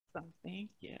Awesome. Thank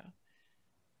you.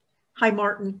 Hi,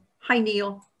 Martin. Hi,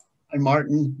 Neil. Hi,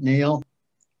 Martin, Neil.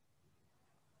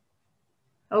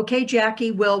 Okay,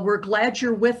 Jackie. Well, we're glad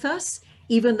you're with us,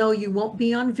 even though you won't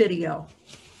be on video.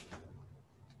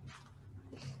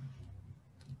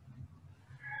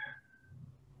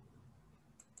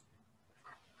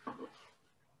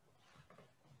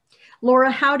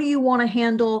 Laura, how do you want to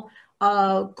handle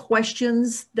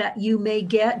questions that you may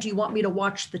get? Do you want me to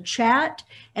watch the chat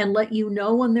and let you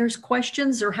know when there's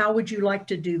questions, or how would you like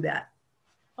to do that?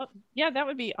 Oh, yeah, that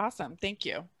would be awesome. Thank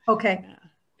you. Okay. Yeah,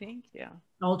 thank you.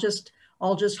 I'll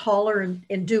just holler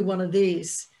and do one of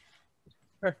these.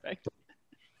 Perfect.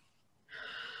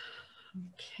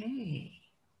 Okay.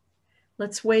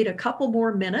 Let's wait a couple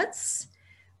more minutes.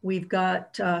 We've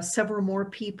got several more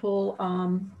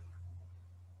people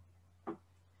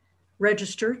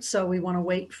registered, so we want to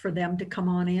wait for them to come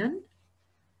on in.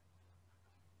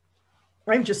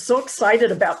 I'm just so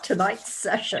excited about tonight's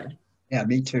session. Yeah,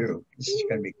 me too. This is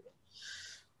going to be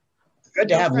good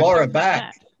to have Laura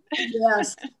back.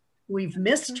 Yes, we've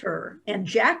missed her, and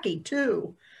Jackie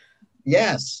too.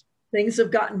 Yes. Things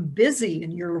have gotten busy in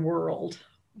your world.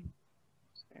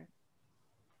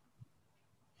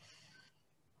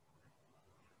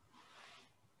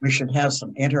 We should have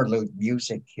some interlude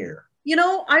music here. You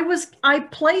know, I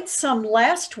played some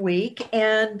last week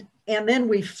and then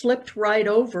we flipped right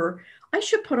over. I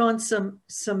should put on some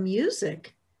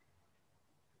music.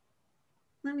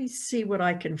 Let me see what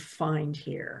I can find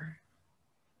here.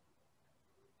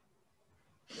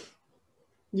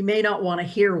 You may not want to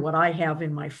hear what I have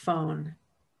in my phone.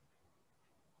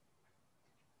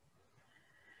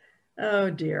 Oh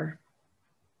dear.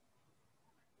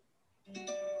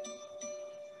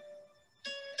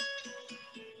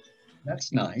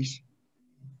 That's nice.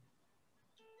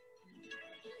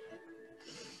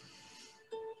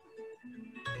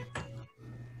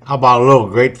 How about a little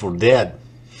Grateful Dead?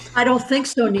 I don't think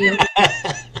so, Neil.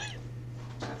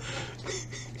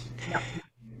 No.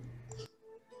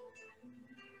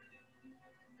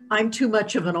 I'm too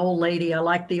much of an old lady. I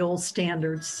like the old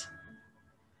standards.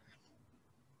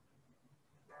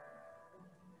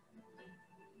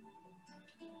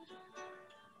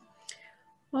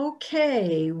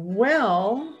 Okay,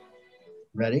 well.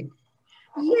 Ready?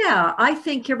 Yeah, I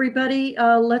think everybody,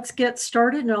 let's get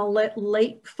started and I'll let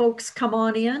late folks come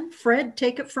on in. Fred,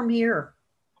 take it from here.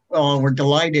 Well, we're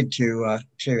delighted to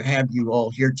have you all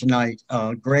here tonight.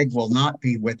 Greg will not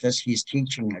be with us. He's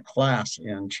teaching a class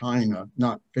in China,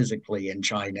 not physically in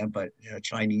China, but a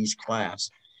Chinese class.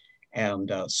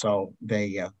 And so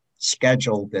they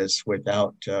scheduled this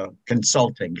without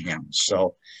consulting him.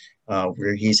 So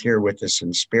he's here with us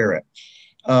in spirit.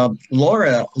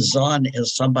 Laura Zahn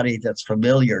is somebody that's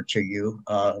familiar to you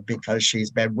because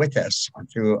she's been with us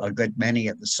through a good many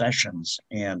of the sessions,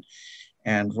 and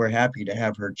we're happy to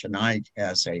have her tonight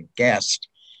as a guest.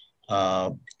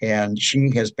 And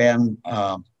she has been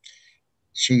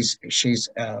she's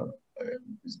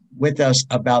with us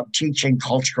about teaching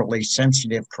culturally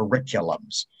sensitive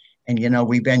curriculums. And you know,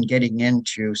 we've been getting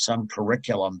into some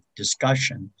curriculum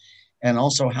discussion, and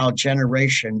also how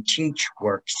Generation Teach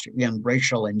works in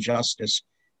racial injustice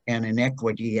and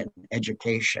inequity in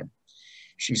education.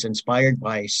 She's inspired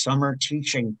by a summer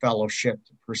teaching fellowship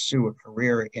to pursue a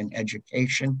career in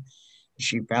education.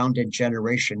 She founded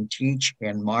Generation Teach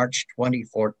in March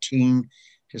 2014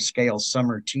 to scale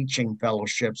summer teaching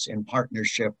fellowships in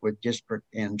partnership with district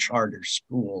and charter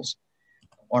schools.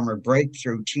 Former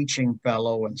Breakthrough Teaching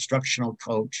Fellow, instructional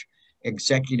coach,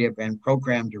 executive and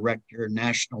program director,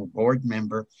 national board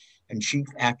member, and chief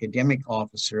academic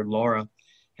officer, Laura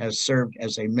has served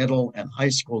as a middle and high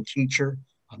school teacher,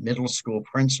 a middle school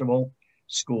principal,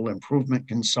 school improvement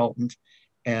consultant,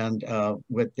 and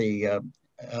with the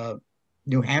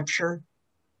New Hampshire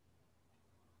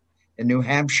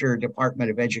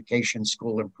Department of Education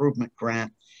School Improvement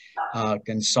Grant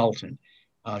consultant.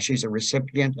 She's a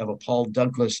recipient of a Paul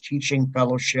Douglas Teaching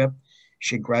Fellowship.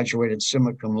 She graduated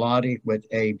summa cum laude with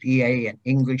a BA in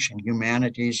English and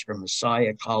Humanities from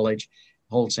Messiah College,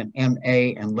 holds an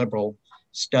MA in Liberal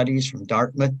Studies from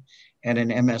Dartmouth, and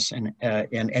an MS in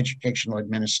Educational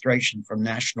Administration from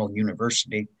National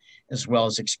University, as well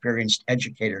as experienced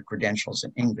educator credentials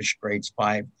in English grades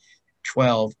 5,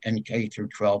 12, and K through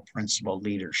 12 principal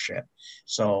leadership.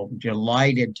 So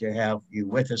delighted to have you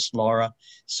with us, Laura.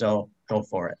 So go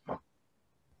for it.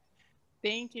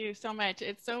 Thank you so much.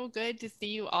 It's so good to see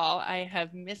you all. I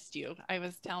have missed you. I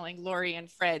was telling Lori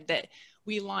and Fred that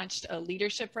we launched a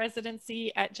leadership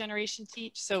residency at Generation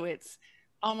Teach. So it's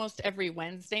almost every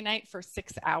Wednesday night for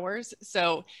 6 hours.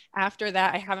 So after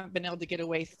that, I haven't been able to get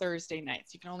away Thursday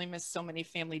nights. You can only miss so many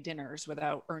family dinners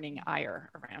without earning ire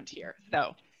around here.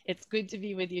 So it's good to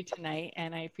be with you tonight,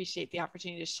 and I appreciate the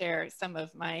opportunity to share some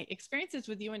of my experiences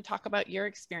with you and talk about your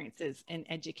experiences in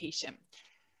education.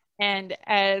 And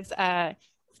as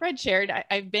Fred shared,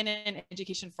 I've been in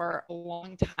education for a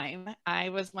long time. I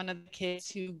was one of the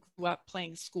kids who grew up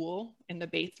playing school in the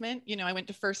basement. You know, I went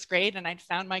to first grade and I'd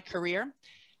found my career.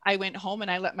 I went home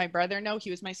and I let my brother know he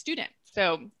was my student.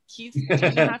 So he's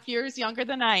 2.5 years younger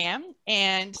than I am.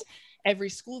 And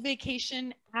every school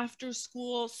vacation, after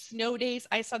school, snow days,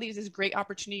 I saw these as great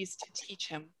opportunities to teach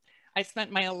him. I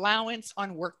spent my allowance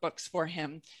on workbooks for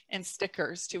him and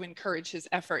stickers to encourage his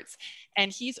efforts.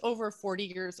 And he's over 40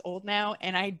 years old now,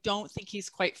 and I don't think he's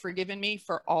quite forgiven me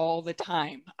for all the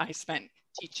time I spent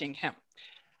teaching him.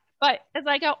 But as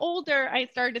I got older, I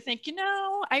started to think, you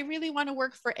know, I really want to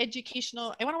work for I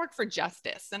want to work for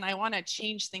justice, and I want to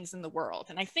change things in the world.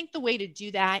 And I think the way to do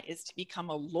that is to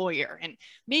become a lawyer and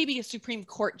maybe a Supreme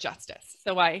Court justice.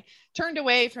 So I turned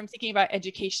away from thinking about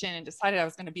education and decided I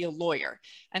was going to be a lawyer.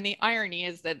 And the irony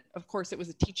is that, of course, it was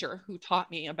a teacher who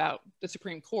taught me about the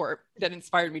Supreme Court that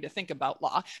inspired me to think about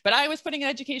law. But I was putting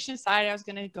education aside. I was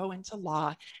going to go into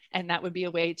law, and that would be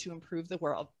a way to improve the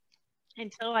world,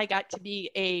 until I got to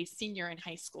be a senior in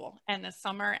high school. And the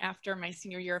summer after my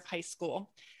senior year of high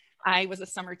school, I was a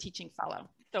summer teaching fellow.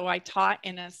 So I taught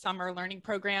in a summer learning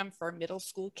program for middle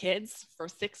school kids for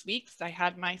 6 weeks. I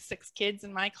had my 6 kids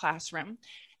in my classroom.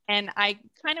 And I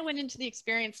kind of went into the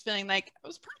experience feeling like I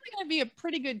was probably going to be a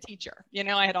pretty good teacher. You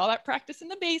know, I had all that practice in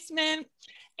the basement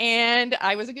and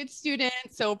I was a good student.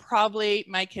 So probably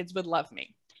my kids would love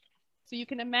me. So you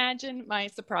can imagine my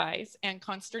surprise and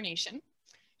consternation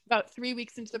about 3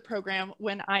 weeks into the program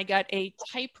when I got a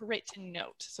typewritten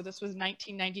note. So this was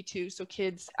 1992. So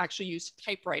kids actually used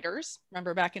typewriters.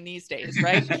 Remember back in these days,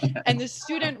 right? And the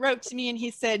student wrote to me and he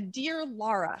said, "Dear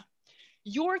Laura,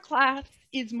 your class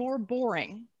is more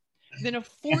boring than a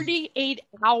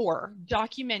 48-hour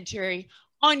documentary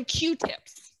on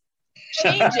Q-tips.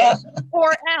 Change it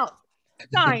or else.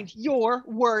 Signed, your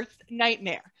worst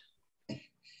nightmare."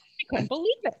 I couldn't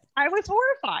believe it. I was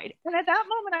horrified. And at that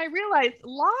moment, I realized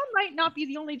law might not be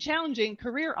the only challenging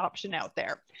career option out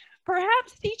there.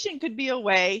 Perhaps teaching could be a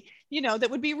way, you know, that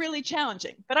would be really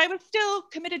challenging. But I was still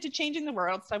committed to changing the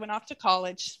world. So I went off to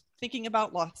college, thinking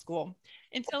about law school,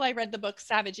 until I read the book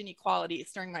Savage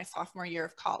Inequalities during my sophomore year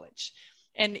of college.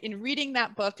 And in reading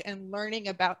that book and learning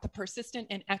about the persistent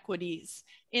inequities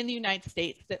in the United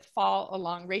States that fall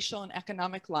along racial and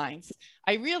economic lines,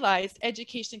 I realized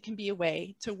education can be a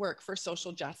way to work for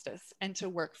social justice and to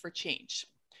work for change.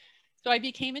 So I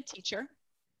became a teacher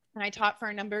and I taught for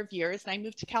a number of years. And I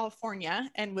moved to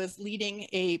California and was leading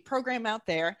a program out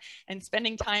there and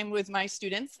spending time with my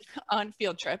students on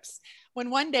field trips, when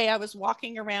one day I was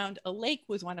walking around a lake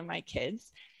with one of my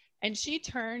kids. And she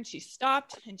turned, she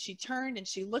stopped, and she turned and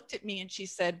she looked at me and she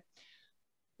said,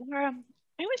 "Laura,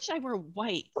 I wish I were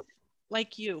white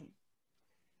like you."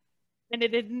 And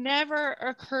it had never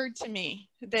occurred to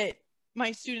me that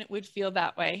my student would feel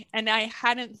that way. And I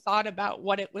hadn't thought about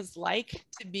what it was like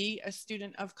to be a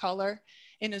student of color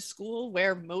in a school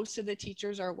where most of the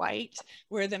teachers are white,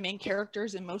 where the main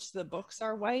characters in most of the books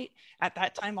are white. At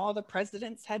that time, all the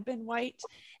presidents had been white.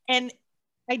 And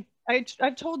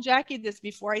I've told Jackie this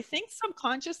before. I think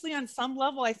subconsciously on some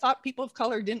level, I thought people of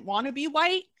color didn't want to be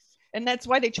white. And that's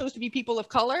why they chose to be people of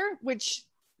color, which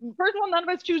first of all, none of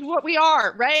us choose what we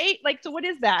are, right? Like, so what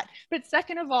is that? But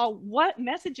second of all, what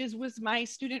messages was my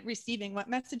student receiving? What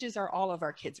messages are all of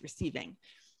our kids receiving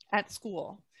at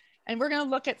school? And we're going to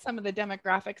look at some of the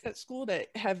demographics at school that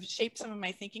have shaped some of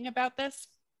my thinking about this.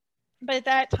 But at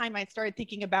that time, I started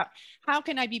thinking about how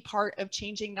can I be part of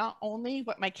changing not only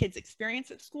what my kids experience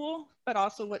at school, but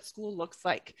also what school looks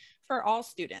like for all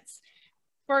students,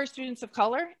 for our students of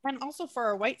color, and also for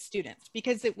our white students,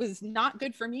 because it was not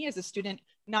good for me as a student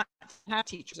not to have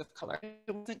teachers of color.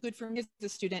 It wasn't good for me as a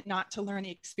student not to learn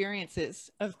the experiences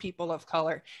of people of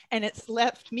color. And it's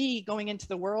left me going into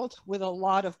the world with a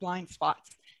lot of blind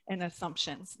spots and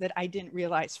assumptions that I didn't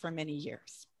realize for many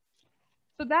years.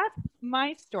 So that's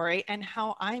my story and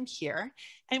how I'm here.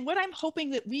 And what I'm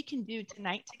hoping that we can do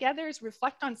tonight together is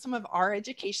reflect on some of our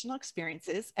educational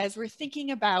experiences as we're thinking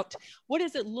about what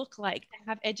does it look like to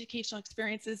have educational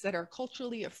experiences that are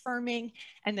culturally affirming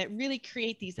and that really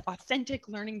create these authentic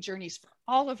learning journeys for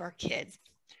all of our kids.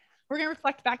 We're going to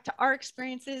reflect back to our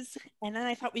experiences, and then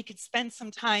I thought we could spend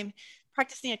some time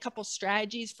practicing a couple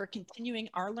strategies for continuing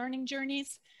our learning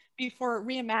journeys before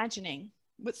reimagining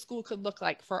what school could look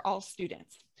like for all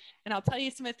students. And I'll tell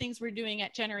you some of the things we're doing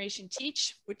at Generation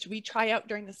Teach, which we try out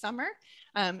during the summer,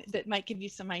 that might give you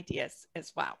some ideas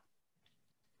as well.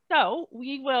 So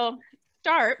we will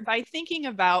start by thinking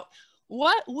about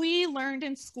what we learned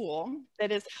in school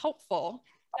that is helpful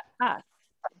to us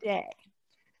today.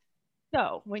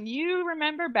 So when you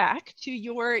remember back to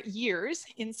your years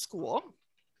in school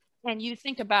and you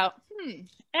think about,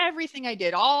 everything I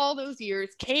did all those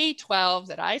years, K-12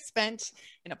 that I spent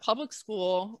in a public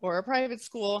school or a private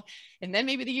school, and then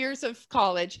maybe the years of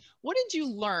college, what did you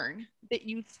learn that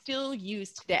you still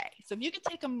use today? So if you could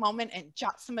take a moment and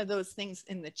jot some of those things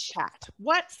in the chat,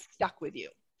 what stuck with you?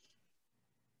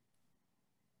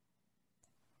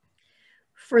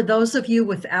 For those of you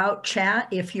without chat,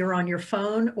 if you're on your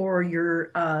phone or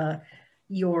your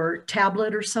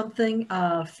tablet or something,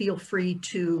 feel free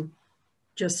to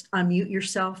just unmute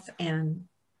yourself and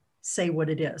say what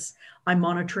it is. I'm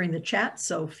monitoring the chat,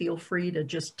 so feel free to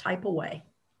just type away.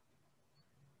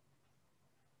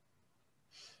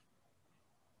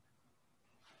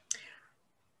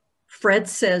 Fred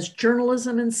says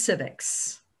journalism and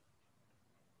civics.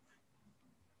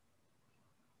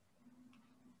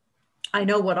 I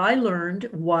know what I learned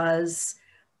was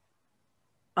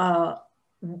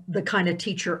the kind of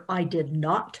teacher I did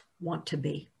not want to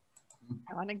be.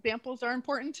 And examples are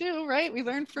important too, right? We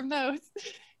learn from those.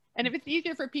 And if it's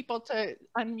easier for people to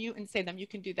unmute and say them, you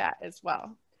can do that as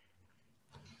well.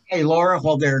 Hey, Laura,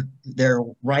 while they're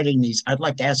writing these, I'd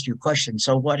like to ask you a question.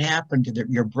 So what happened to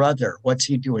your brother? What's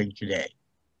he doing today?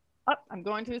 Oh, I'm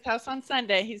going to his house on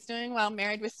Sunday. He's doing well,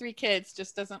 married with 3 kids,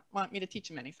 just doesn't want me to teach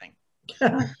him anything.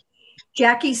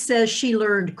 Jackie says she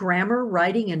learned grammar,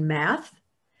 writing, and math.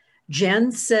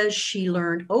 Jen says she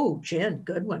learned, oh, Jen,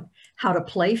 good one, how to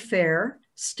play fair,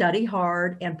 study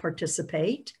hard, and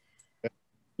participate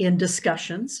in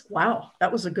discussions. Wow,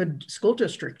 that was a good school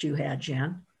district you had,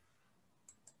 Jen.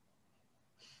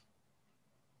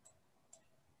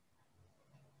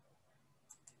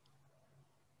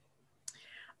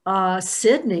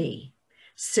 Sydney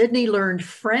learned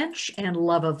French and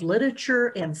love of literature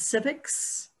and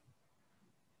civics.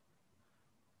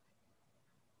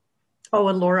 Oh,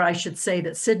 and Laura, I should say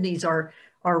that Sydney's our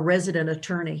resident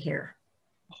attorney here.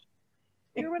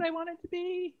 You're what I wanted to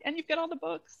be, and you've got all the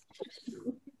books.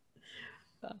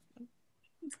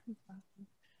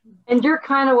 And you're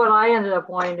kind of what I ended up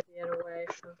wanting to be in a way.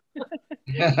 So.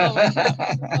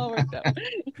 All worked out.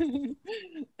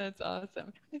 That's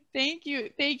awesome. Thank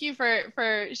you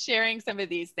for sharing some of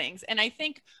these things. And I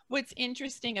think what's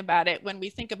interesting about it, when we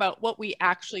think about what we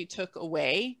actually took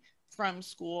away from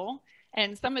school,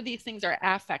 and some of these things are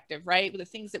affective, right? The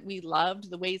things that we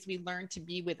loved, the ways we learned to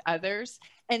be with others.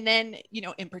 And then,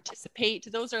 and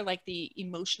participate. Those are like the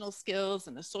emotional skills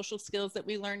and the social skills that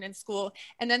we learned in school.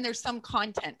 And then there's some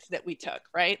content that we took,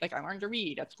 right? Like I learned to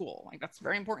read at school. Like that's a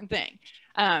very important thing.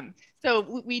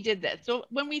 So we did this. So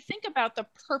when we think about the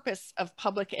purpose of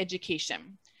public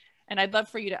education, and I'd love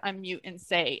for you to unmute and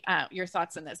say your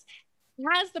thoughts on this.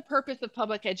 Has the purpose of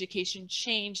public education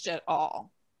changed at all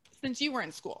since you were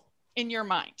in school? In your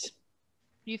mind,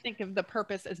 do you think of the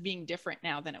purpose as being different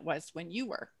now than it was when you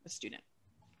were a student?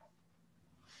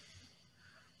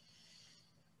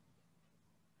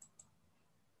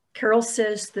 Carol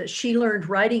says that she learned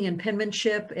writing and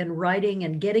penmanship and writing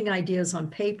and getting ideas on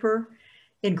paper.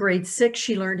 In grade 6,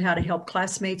 she learned how to help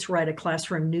classmates write a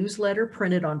classroom newsletter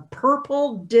printed on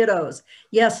purple dittos.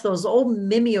 Yes, those old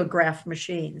mimeograph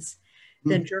machines.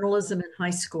 Then journalism in high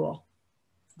school.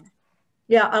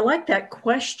 Yeah, I like that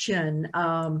question,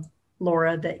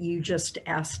 Laura, that you just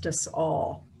asked us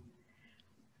all.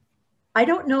 I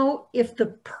don't know if the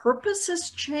purpose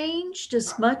has changed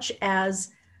as much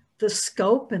as the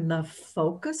scope and the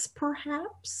focus,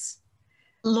 perhaps.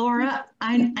 Laura,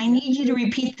 I need you to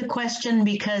repeat the question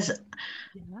because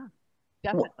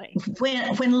definitely.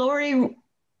 When Lori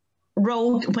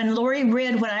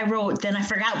read what I wrote, then I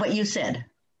forgot what you said.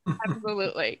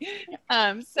 Absolutely.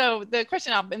 So the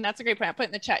question, and that's a great point, I'll put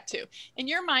in the chat too. In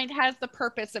your mind, has the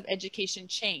purpose of education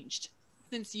changed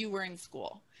since you were in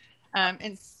school?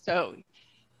 And so,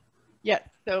 yeah,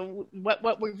 so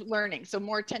what we're learning. So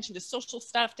more attention to social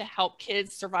stuff to help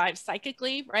kids survive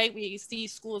psychically, right? We see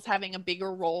schools having a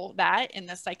bigger role that in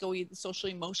the social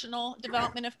emotional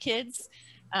development of kids.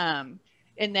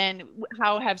 And then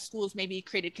how have schools maybe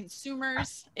created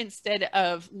consumers instead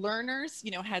of learners?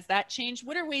 Has that changed?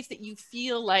 What are ways that you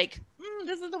feel like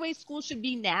this is the way school should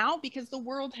be now because the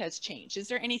world has changed? Is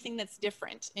there anything that's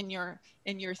different in your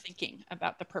thinking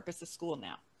about the purpose of school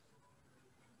now?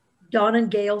 Dawn and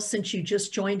Gail, since you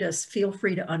just joined us, feel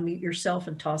free to unmute yourself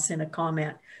and toss in a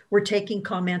comment. We're taking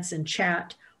comments in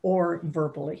chat or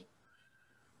verbally.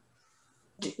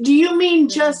 Do you mean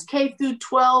just K through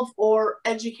 12 or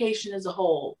education as a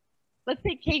whole? Let's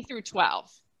say K through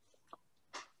 12.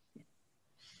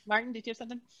 Martin, did you have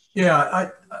something? Yeah,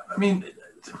 I mean,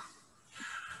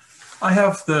 I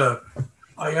have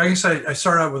I guess I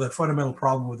start out with a fundamental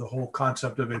problem with the whole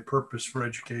concept of a purpose for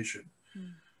education.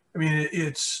 I mean,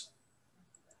 it's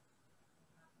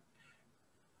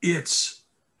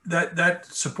that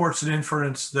supports an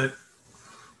inference that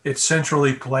it's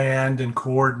centrally planned and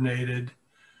coordinated.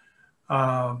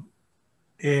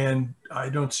 And I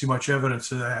don't see much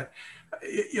evidence of that.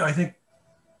 I think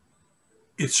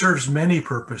it serves many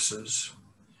purposes.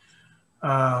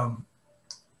 And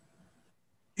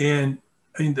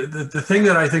I mean, the thing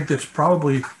that I think that's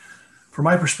probably, from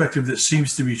my perspective, that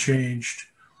seems to be changed.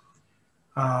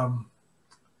 I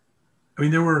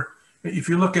mean, if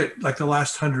you look at like the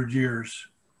last 100 years,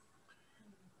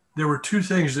 there were two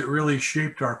things that really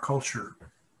shaped our culture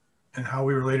and how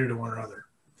we related to one another.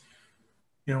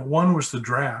 You know, one was the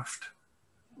draft.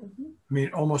 I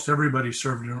mean, almost everybody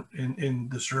served in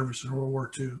the service in World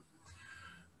War II.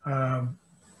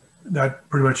 That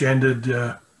pretty much ended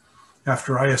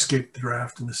after I escaped the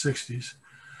draft in the 60s.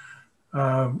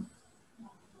 And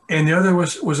the other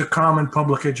was a common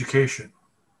public education.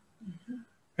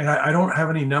 And I don't have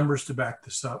any numbers to back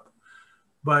this up,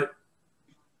 but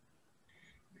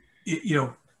you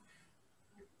know,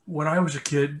 when I was a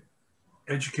kid,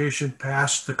 education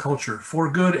passed the culture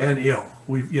for good and ill.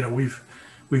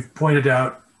 We've pointed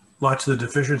out lots of the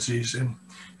deficiencies in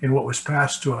what was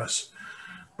passed to us.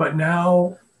 But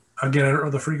now, again, I don't know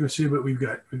the frequency, but we've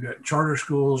got charter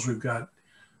schools, we've got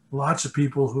lots of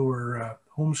people who are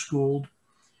homeschooled,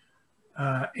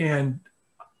 and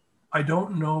I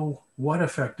don't know what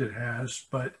effect it has,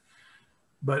 but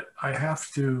I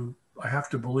have to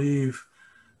believe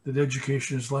that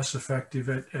education is less effective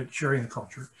at sharing the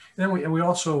culture. And then we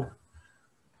also,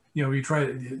 you know, we try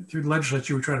through the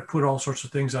legislature, we try to put all sorts of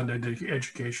things on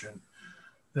education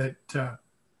that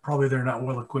probably they're not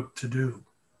well equipped to do.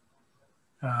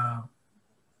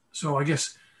 So I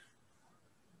guess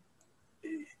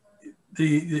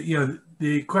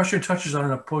the question touches on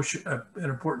an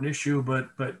important issue,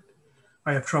 but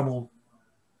I have trouble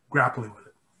grappling with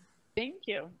it. Thank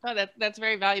you. Oh, that's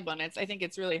very valuable, and I think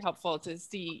it's really helpful to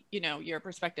see, you know, your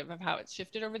perspective of how it's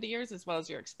shifted over the years as well as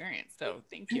your experience. So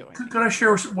thank you. Could I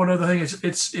share one other thing?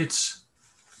 It's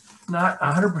not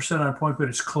 100% on point, but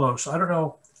it's close. I don't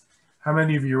know how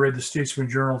many of you read the Statesman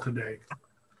Journal today,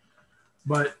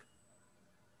 but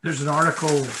there's an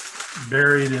article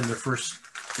buried in the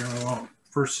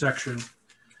first section.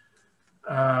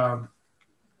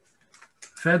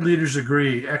 Fed leaders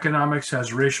agree economics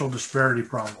has racial disparity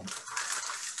problem.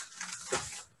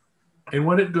 And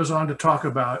what it goes on to talk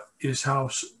about is how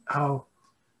the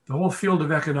whole field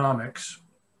of economics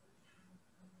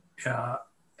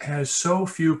has so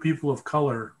few people of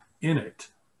color in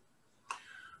it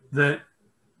that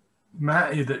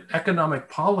economic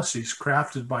policies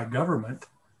crafted by government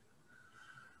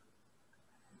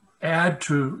add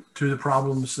to the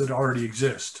problems that already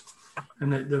exist.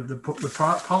 And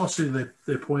the policy that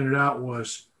they pointed out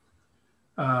was,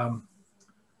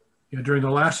 during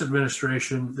the last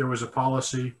administration, there was a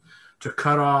policy to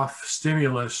cut off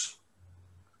stimulus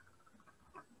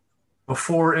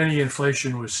before any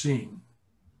inflation was seen,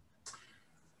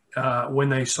 when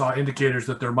they saw indicators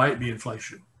that there might be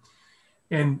inflation.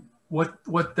 And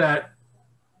the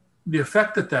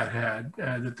effect that had,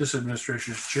 that this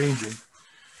administration is changing,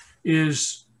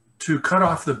 is to cut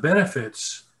off the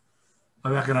benefits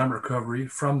of economic recovery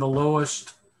from the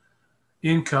lowest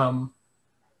income,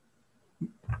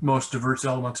 most diverse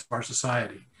elements of our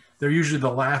society. They're usually the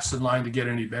last in line to get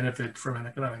any benefit from an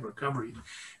economic recovery.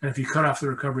 And if you cut off the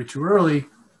recovery too early,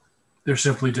 they're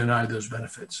simply denied those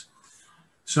benefits.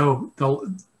 So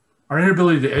our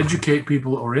inability to educate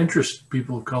people or interest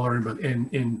people of color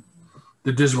in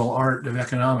the dismal art of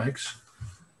economics,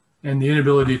 and the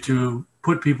inability to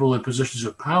put people in positions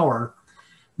of power,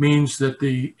 means that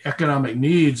the economic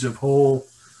needs of whole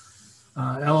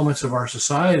elements of our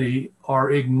society are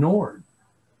ignored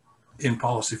in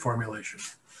policy formulation.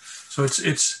 So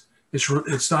it's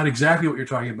not exactly what you're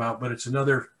talking about, but it's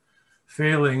another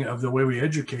failing of the way we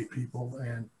educate people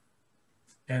and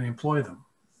employ them.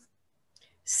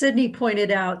 Sydney pointed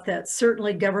out that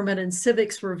certainly government and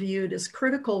civics were viewed as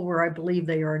critical, where I believe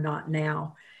they are not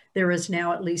now. There is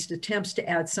now at least attempts to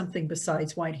add something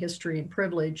besides white history and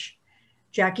privilege.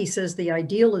 Jackie says the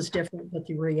ideal is different, but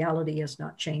the reality has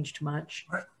not changed much.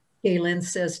 Right. Galen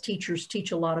says teachers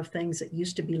teach a lot of things that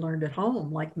used to be learned at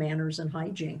home, like manners and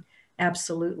hygiene.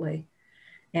 Absolutely.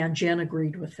 And Jen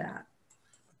agreed with that.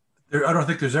 I don't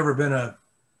think there's ever been a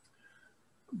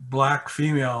black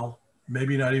female,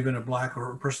 maybe not even a black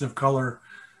or a person of color,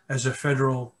 as a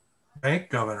federal bank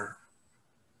governor.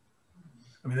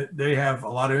 I mean, they have a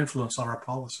lot of influence on our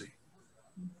policy.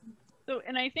 So,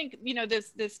 and I think, you know,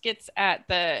 this gets at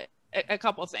a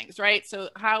couple of things, right? So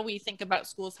how we think about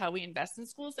schools, how we invest in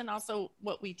schools, and also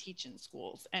what we teach in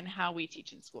schools and how we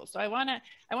teach in schools. So I want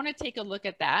to take a look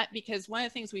at that, because one of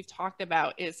the things we've talked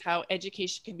about is how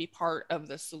education can be part of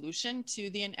the solution to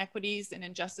the inequities and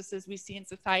injustices we see in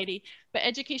society, but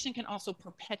education can also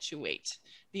perpetuate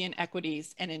the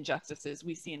inequities and injustices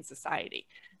we see in society.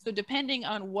 So depending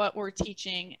on what we're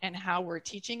teaching and how we're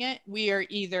teaching it, we are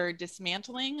either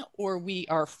dismantling or we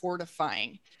are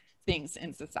fortifying things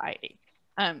in society.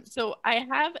 So I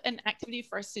have an activity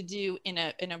for us to do in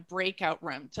a breakout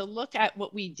room to look at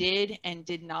what we did and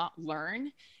did not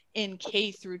learn in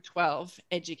K through 12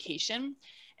 education.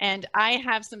 And I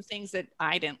have some things that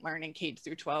I didn't learn in K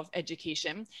through 12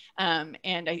 education. And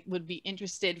I would be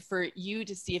interested for you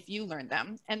to see if you learned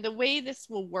them. And the way this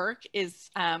will work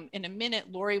is in a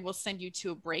minute, Lori will send you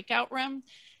to a breakout room.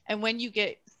 And when you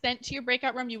get sent to your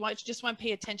breakout room, you just want to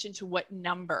pay attention to what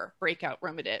number breakout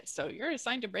room it is. So you're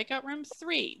assigned to breakout room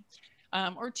 3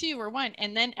 or 2 or 1.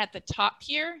 And then at the top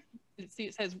here, see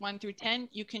it says 1 through 10,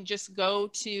 you can just go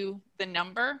to the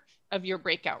number of your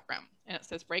breakout room. And it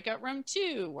says breakout room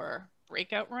 2 or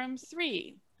breakout room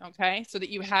 3, okay? So that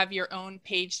you have your own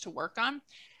page to work on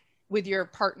with your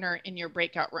partner in your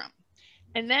breakout room.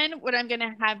 And then what I'm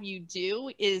gonna have you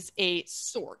do is a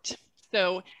sort.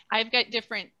 So I've got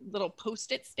different little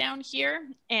Post-its down here.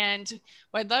 And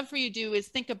what I'd love for you to do is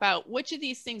think about which of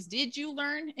these things did you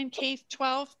learn in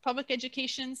K-12 public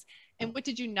educations, and what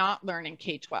did you not learn in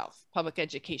K-12 public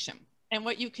education? And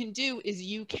what you can do is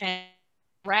you can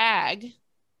drag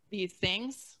these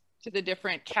things to the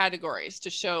different categories to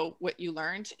show what you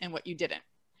learned and what you didn't.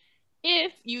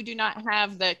 If you do not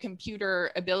have the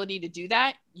computer ability to do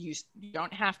that, you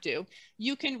don't have to.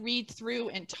 You can read through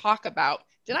and talk about,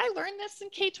 did I learn this in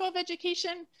K-12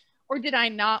 education or did I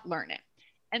not learn it?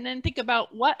 And then think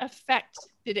about what effect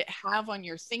did it have on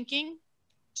your thinking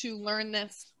to learn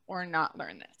this or not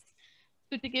learn this.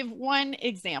 So to give one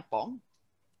example,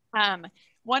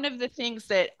 one of the things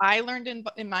that I learned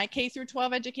in my K through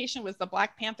 12 education was the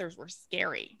Black Panthers were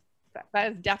scary.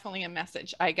 That is definitely a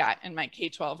message I got in my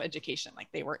K-12 education. Like,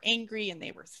 they were angry and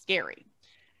they were scary.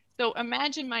 So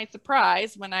imagine my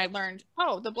surprise when I learned,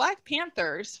 oh, the Black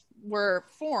Panthers were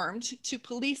formed to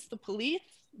police the police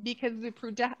because of the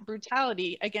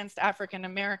brutality against African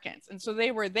Americans. And so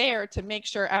they were there to make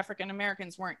sure African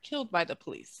Americans weren't killed by the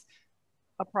police,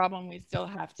 a problem we still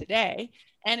have today.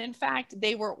 And in fact,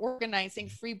 they were organizing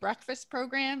free breakfast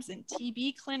programs and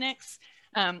TB clinics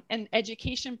and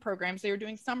education programs. They were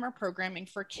doing summer programming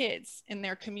for kids in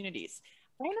their communities.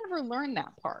 I never learned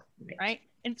that part, right?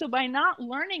 And so by not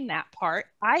learning that part,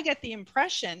 I get the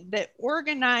impression that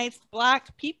organized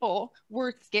Black people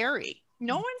were scary.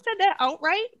 No one said that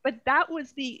outright, but that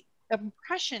was the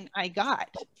impression I got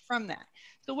from that.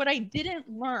 So what I didn't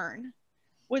learn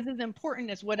was as important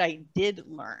as what I did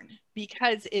learn,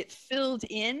 because it filled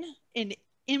in an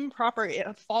improper,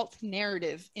 a false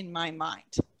narrative in my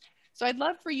mind. So I'd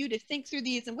love for you to think through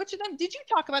these, and which of them, did you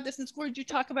talk about this in school, or did you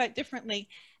talk about it differently?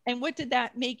 And what did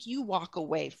that make you walk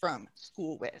away from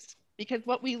school with? Because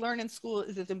what we learn in school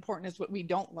is as important as what we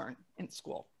don't learn in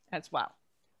school as well.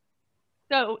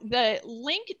 So the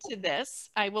link to this,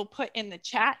 I will put in the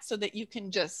chat so that you can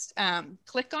just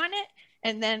click on it.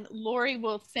 And then Lori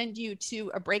will send you to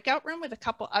a breakout room with a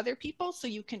couple other people so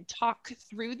you can talk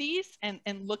through these and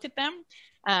look at them.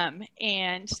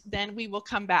 And then we will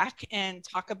come back and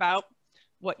talk about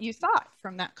what you thought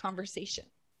from that conversation.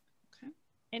 Okay.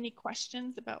 Any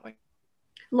questions about what?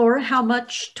 Laura, how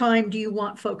much time do you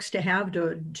want folks to have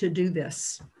to do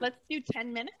this? Let's do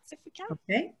 10 minutes if we can.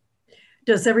 Okay.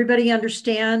 Does everybody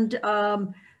understand,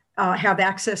 have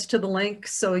access to the link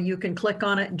so you can click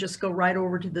on it and just go right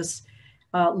over to this?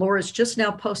 Laura's just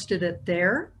now posted it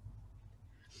there.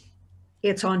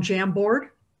 It's on Jamboard.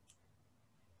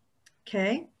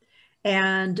 Okay.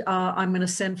 And I'm going to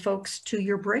send folks to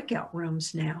your breakout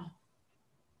rooms now.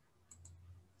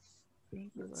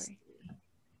 Thank you, Lori.